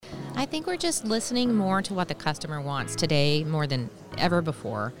I think we're just listening more to what the customer wants today more than ever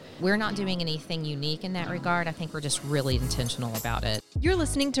before. We're not doing anything unique in that regard. I think we're just really intentional about it. You're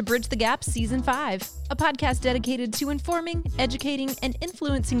listening to Bridge the Gap Season 5, a podcast dedicated to informing, educating, and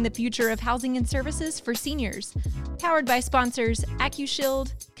influencing the future of housing and services for seniors. Powered by sponsors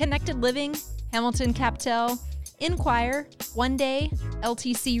AccuShield, Connected Living, Hamilton Captel, Inquire, One Day,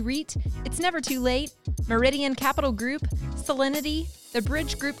 LTC REIT, It's Never Too Late, Meridian Capital Group, Salinity, The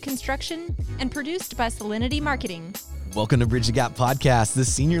Bridge Group Construction, and produced by Salinity Marketing. Welcome to Bridge the Gap Podcast, the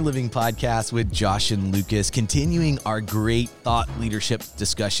senior living podcast with Josh and Lucas, continuing our great thought leadership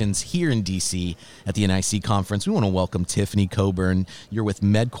discussions here in DC at the NIC conference. We want to welcome Tiffany Cobern. You're with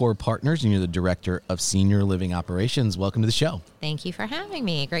MedCore Partners and you're the Director of Senior Living Operations. Welcome to the show. Thank you for having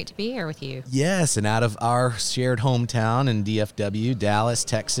me. Great to be here with you. Yes, and out of our shared hometown in DFW, Dallas,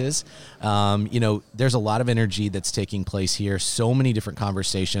 Texas, there's a lot of energy that's taking place here. So many different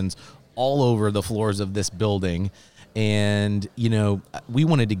conversations all over the floors of this building. And, we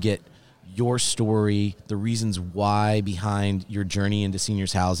wanted to get your story, the reasons why behind your journey into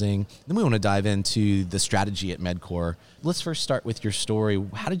seniors housing. Then we want to dive into the strategy at MedCore. Let's first start with your story.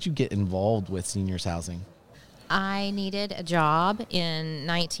 How did you get involved with seniors housing? I needed a job in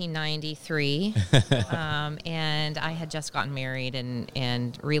 1993, and I had just gotten married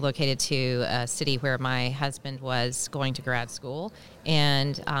and relocated to a city where my husband was going to grad school.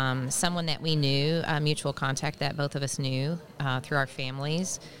 And someone that we knew, a mutual contact that both of us knew through our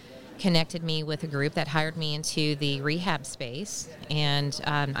families, connected me with a group that hired me into the rehab space. And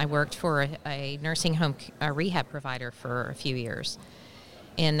I worked for a nursing home rehab provider for a few years.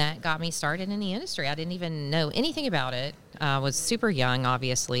 And that got me started in the industry. I didn't even know anything about it. I was super young,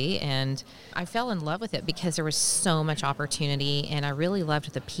 obviously, and I fell in love with it because there was so much opportunity, and I really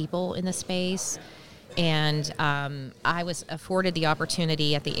loved the people in the space. And I was afforded the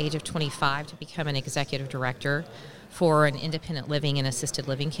opportunity at the age of 25 to become an executive director for an independent living and assisted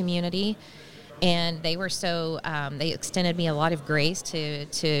living community. And they were they extended me a lot of grace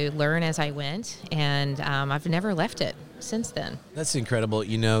to learn as I went, and I've never left it since then. That's incredible.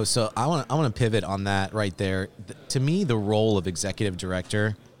 So I want to pivot on that right there. To me, the role of executive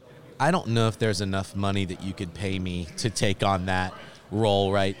director, I don't know if there's enough money that you could pay me to take on that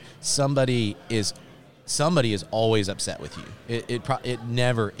role, right? Somebody is always upset with you. It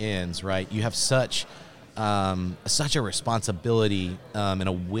never ends, right? You have such a responsibility and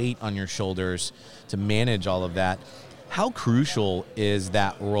a weight on your shoulders to manage all of that. How crucial is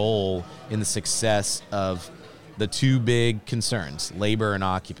that role in the success of the two big concerns, labor and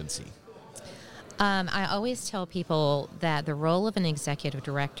occupancy? I always tell people that the role of an executive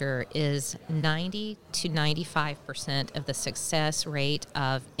director is 90 to 95% of the success rate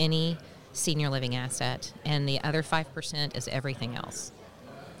of any senior living asset, and the other 5% is everything else.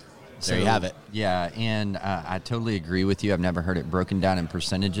 There you have it. Yeah, and I totally agree with you. I've never heard it broken down in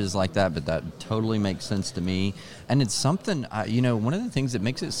percentages like that, but that totally makes sense to me. And it's something, one of the things that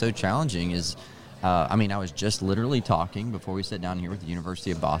makes it so challenging is, I was just literally talking before we sat down here with the University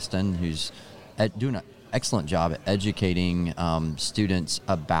of Boston, who's doing an excellent job at educating students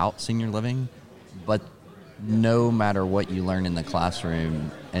about senior living, but no matter what you learn in the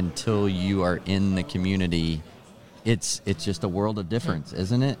classroom, until you are in the community, it's just a world of difference,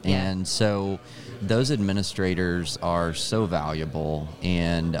 isn't it? Yeah. And so those administrators are so valuable,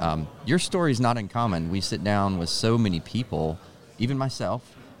 and your story is not uncommon. We sit down with so many people, even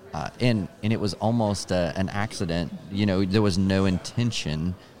myself, and it was almost an accident. There was no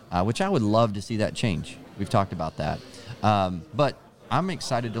intention, which I would love to see that change. We've talked about that. But I'm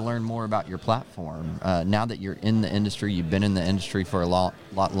excited to learn more about your platform. Now that you're in the industry, you've been in the industry for a lot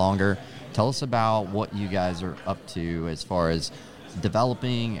longer. Tell us about what you guys are up to as far as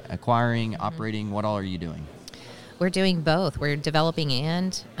developing, acquiring, operating. What all are you doing? We're doing both. We're developing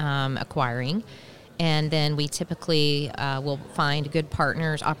and acquiring. And then we typically will find good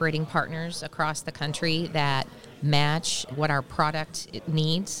partners, operating partners across the country that match what our product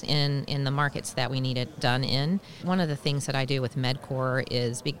needs in the markets that we need it done in. One of the things that I do with MedCore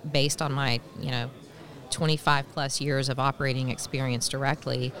is based on my 25 plus years of operating experience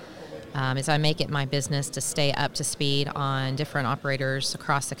directly, is I make it my business to stay up to speed on different operators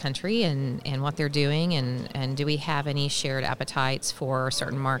across the country and what they're doing, and do we have any shared appetites for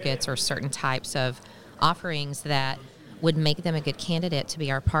certain markets or certain types of offerings that would make them a good candidate to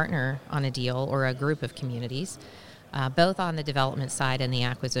be our partner on a deal or a group of communities, both on the development side and the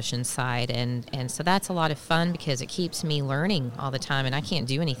acquisition side. And so that's a lot of fun because it keeps me learning all the time, and I can't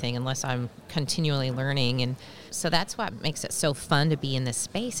do anything unless I'm continually learning. And so that's what makes it so fun to be in this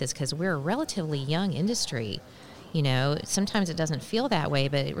space, is because we're a relatively young industry. Sometimes it doesn't feel that way,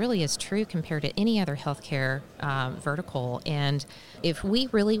 but it really is true compared to any other healthcare vertical. And if we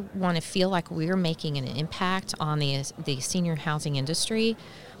really want to feel like we're making an impact on the senior housing industry,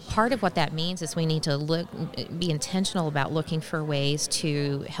 part of what that means is we need to be intentional about looking for ways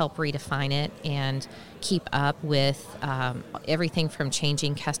to help redefine it and keep up with everything from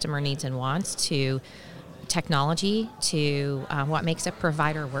changing customer needs and wants to technology to what makes a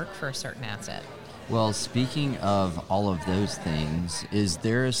provider work for a certain asset. Well, speaking of all of those things, is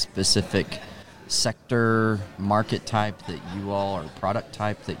there a specific sector, market type that you all, or product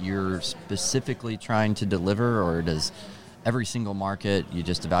type that you're specifically trying to deliver, or does every single market, you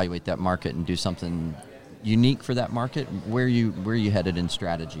just evaluate that market and do something unique for that market? Where are you headed in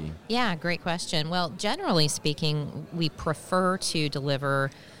strategy? Yeah, great question. Well, generally speaking, we prefer to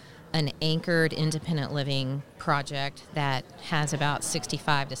deliver an anchored independent living project that has about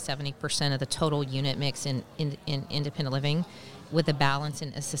 65 to 70% of the total unit mix in independent living, with a balance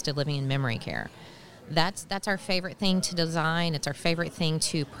in assisted living and memory care. That's our favorite thing to design. It's our favorite thing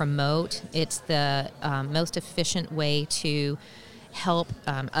to promote. It's the most efficient way to help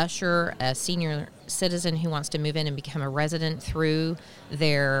usher a senior citizen who wants to move in and become a resident through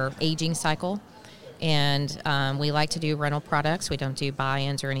their aging cycle. And we like to do rental products. We don't do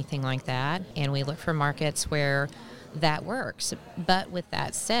buy-ins or anything like that. And we look for markets where that works. But with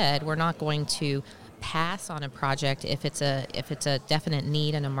that said, we're not going to pass on a project if it's a definite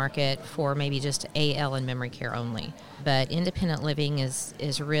need in a market for maybe just AL and memory care only. But independent living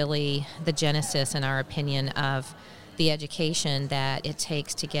is really the genesis, in our opinion, of the education that it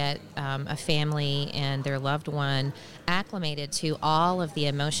takes to get a family and their loved one acclimated to all of the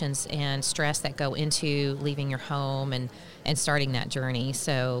emotions and stress that go into leaving your home and starting that journey.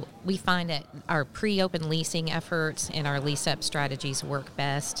 So we find that our pre-open leasing efforts and our lease-up strategies work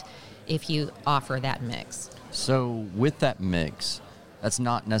best if you offer that mix. So with that mix, that's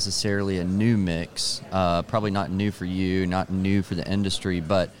not necessarily a new mix, probably not new for you, not new for the industry,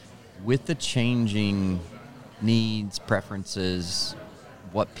 but with the changing needs, preferences,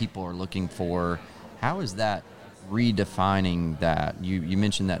 what people are looking for, how is that redefining that? You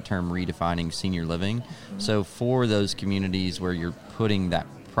mentioned that term, redefining senior living. Mm-hmm. So for those communities where you're putting that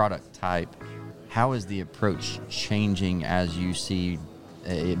product type, how is the approach changing as you see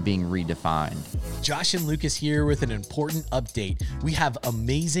it being redefined? Josh and Lucas here with an important update. We have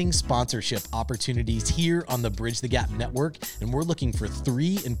amazing sponsorship opportunities here on the Bridge the Gap Network, and we're looking for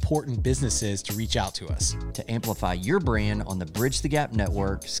 3 important businesses to reach out to us. To amplify your brand on the Bridge the Gap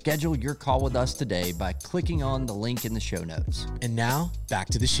Network, schedule your call with us today by clicking on the link in the show notes. And now, back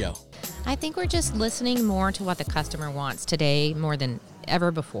to the show. I think we're just listening more to what the customer wants today more than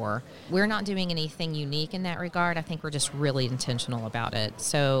ever before. We're not doing anything unique in that regard. I think we're just really intentional about it.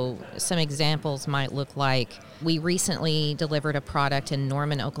 So some examples might look like we recently delivered a product in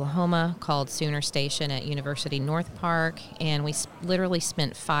Norman, Oklahoma called Sooner Station at University North Park, and we literally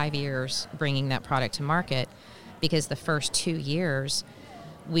spent 5 years bringing that product to market because the first 2 years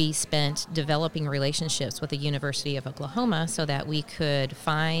we spent developing relationships with the University of Oklahoma so that we could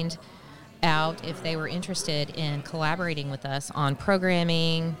find out if they were interested in collaborating with us on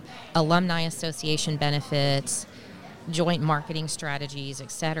programming, alumni association benefits, joint marketing strategies,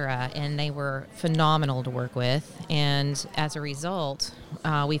 etc. And they were phenomenal to work with. And as a result,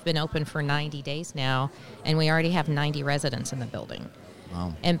 we've been open for 90 days now, and we already have 90 residents in the building.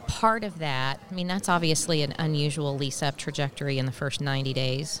 Wow. And part of that, I mean, that's obviously an unusual lease-up trajectory in the first 90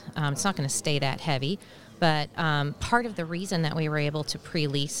 days. It's not going to stay that heavy. But part of the reason that we were able to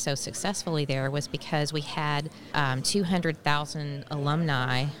pre-lease so successfully there was because we had 200,000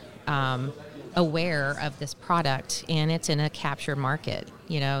 alumni aware of this product, and it's in a capture market,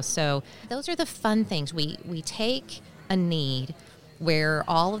 So those are the fun things. We take a need where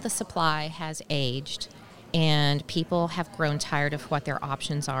all of the supply has aged and people have grown tired of what their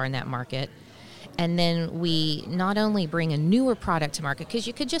options are in that market. And then we not only bring a newer product to market, because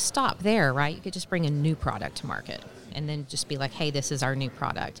you could just stop there, right? You could just bring a new product to market and then just be like, hey, this is our new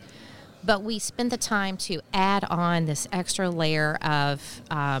product. But we spent the time to add on this extra layer of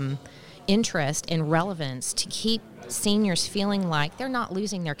interest and relevance to keep seniors feeling like they're not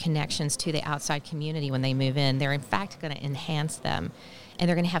losing their connections to the outside community when they move in. They're in fact going to enhance them, and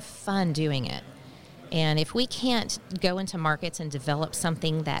they're going to have fun doing it. And if we can't go into markets and develop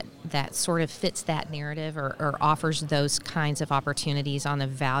something that sort of fits that narrative or offers those kinds of opportunities on the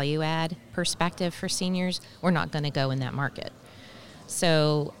value add perspective for seniors, we're not going to go in that market.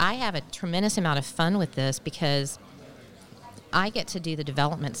 So I have a tremendous amount of fun with this because I get to do the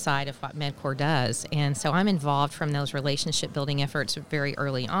development side of what MedCore does. And so I'm involved from those relationship building efforts very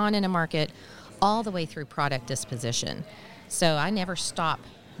early on in a market all the way through product disposition. So I never stop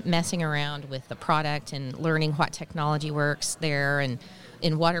messing around with the product and learning what technology works there and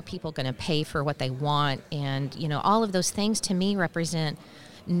what are people going to pay for what they want. And, all of those things to me represent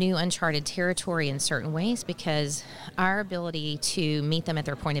new uncharted territory in certain ways, because our ability to meet them at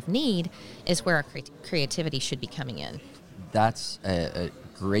their point of need is where our creativity should be coming in. That's a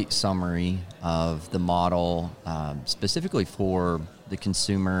great summary of the model, specifically for the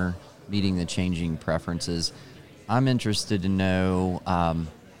consumer meeting the changing preferences. I'm interested to know,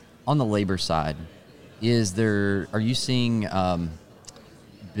 on the labor side, are you seeing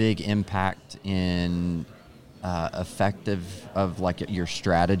big impact in effective of like your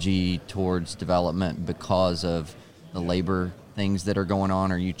strategy towards development because of the labor things that are going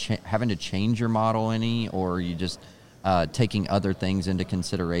on? Are you having to change your model any, or are you just taking other things into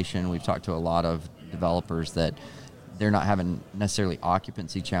consideration? We've talked to a lot of developers that they're not having necessarily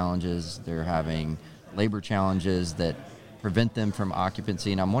occupancy challenges. They're having labor challenges that prevent them from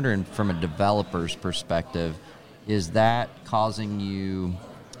occupancy. And I'm wondering, from a developer's perspective, is that causing you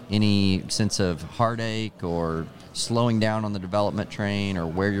any sense of heartache or slowing down on the development train, or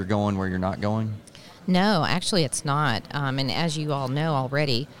where you're going, where you're not going? No, actually it's not. And as you all know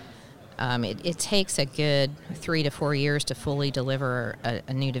already, it takes a good 3 to 4 years to fully deliver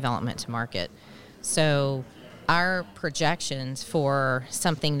a new development to market. So our projections for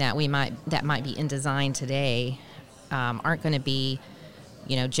something that might be in design today aren't going to be,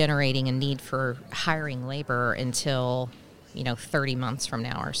 generating a need for hiring labor until 30 months from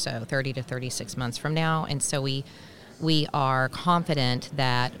now or so, 30 to 36 months from now. And so we are confident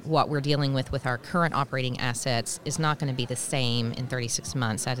that what we're dealing with our current operating assets is not going to be the same in 36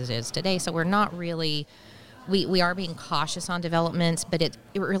 months as it is today. So we're not really, we are being cautious on developments, but it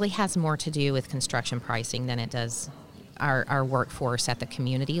really has more to do with construction pricing than it does our workforce at the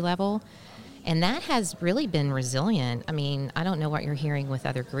community level. And that has really been resilient. I mean, I don't know what you're hearing with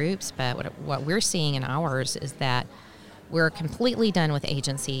other groups, but what we're seeing in ours is that we're completely done with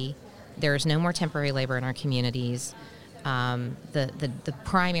agency. There's no more temporary labor in our communities. The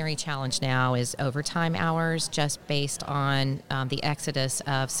primary challenge now is overtime hours, just based on the exodus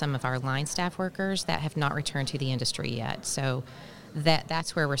of some of our line staff workers that have not returned to the industry yet. So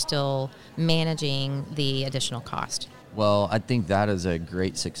that's where we're still managing the additional cost. Well, I think that is a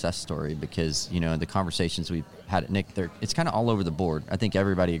great success story, because, the conversations we've had at Nick, it's kind of all over the board. I think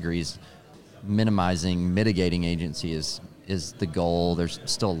everybody agrees mitigating agency is the goal. There's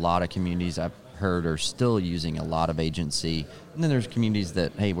still a lot of communities I've heard are still using a lot of agency. And then there's communities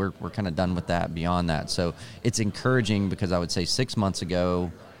that, hey, we're kind of done with that, beyond that. So it's encouraging, because I would say 6 months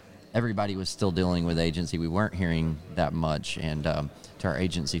ago, everybody was still dealing with agency. We weren't hearing that much. And to our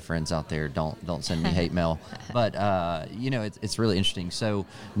agency friends out there, don't send me hate mail. But, it's really interesting. So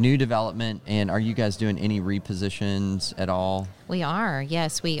new development, and are you guys doing any repositions at all? We are.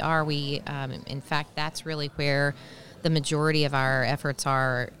 Yes, we are. In fact, that's really where the majority of our efforts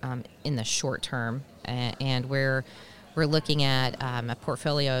are in the short term. And we're looking at a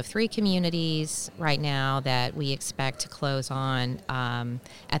portfolio of 3 communities right now that we expect to close on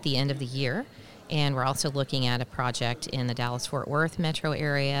at the end of the year. And we're also looking at a project in the Dallas-Fort Worth metro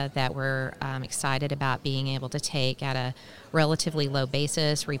area that we're excited about being able to take at a relatively low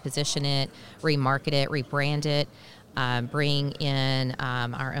basis, reposition it, remarket it, rebrand it, bring in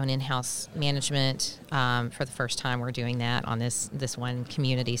our own in-house management. For the first time, we're doing that on this one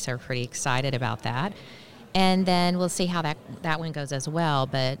community, so we're pretty excited about that. And then we'll see how that one goes as well.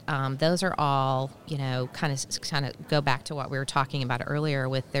 But those are all, kind of go back to what we were talking about earlier,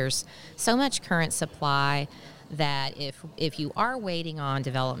 with there's so much current supply that if you are waiting on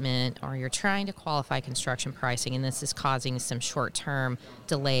development, or you're trying to qualify construction pricing, and this is causing some short-term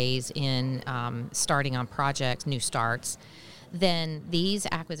delays in starting on projects, new starts, then these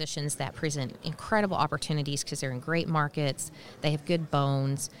acquisitions that present incredible opportunities because they're in great markets, they have good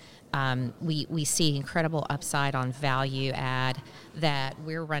bones. We see incredible upside on value add, that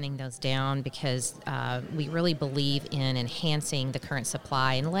we're running those down because we really believe in enhancing the current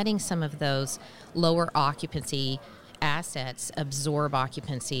supply and letting some of those lower occupancy assets absorb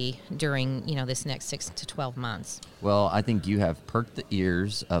occupancy during this next 6 to 12 months. Well, I think you have perked the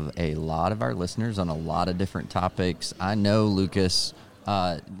ears of a lot of our listeners on a lot of different topics. I know, Lucas,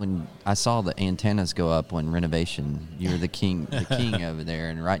 when I saw the antennas go up when renovation, you're the king over there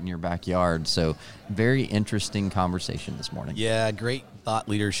and right in your backyard. So very interesting conversation this morning. Yeah, great thought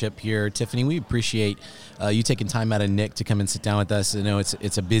leadership here. Tiffany, we appreciate you taking time out of Nick to come and sit down with us. I know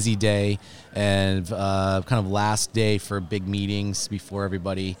it's a busy day and kind of last day for big meetings before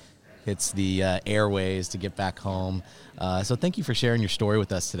everybody hits the airways to get back home. So thank you for sharing your story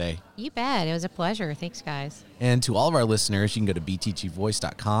with us today. You bet. It was a pleasure. Thanks, guys. And to all of our listeners, you can go to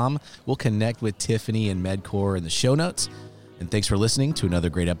btgvoice.com. We'll connect with Tiffany and MedCore in the show notes. And thanks for listening to another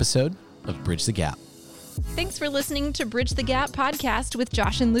great episode of Bridge the Gap. Thanks for listening to Bridge the Gap podcast with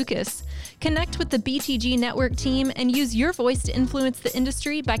Josh and Lucas. Connect with the BTG Network team and use your voice to influence the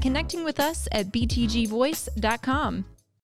industry by connecting with us at btgvoice.com.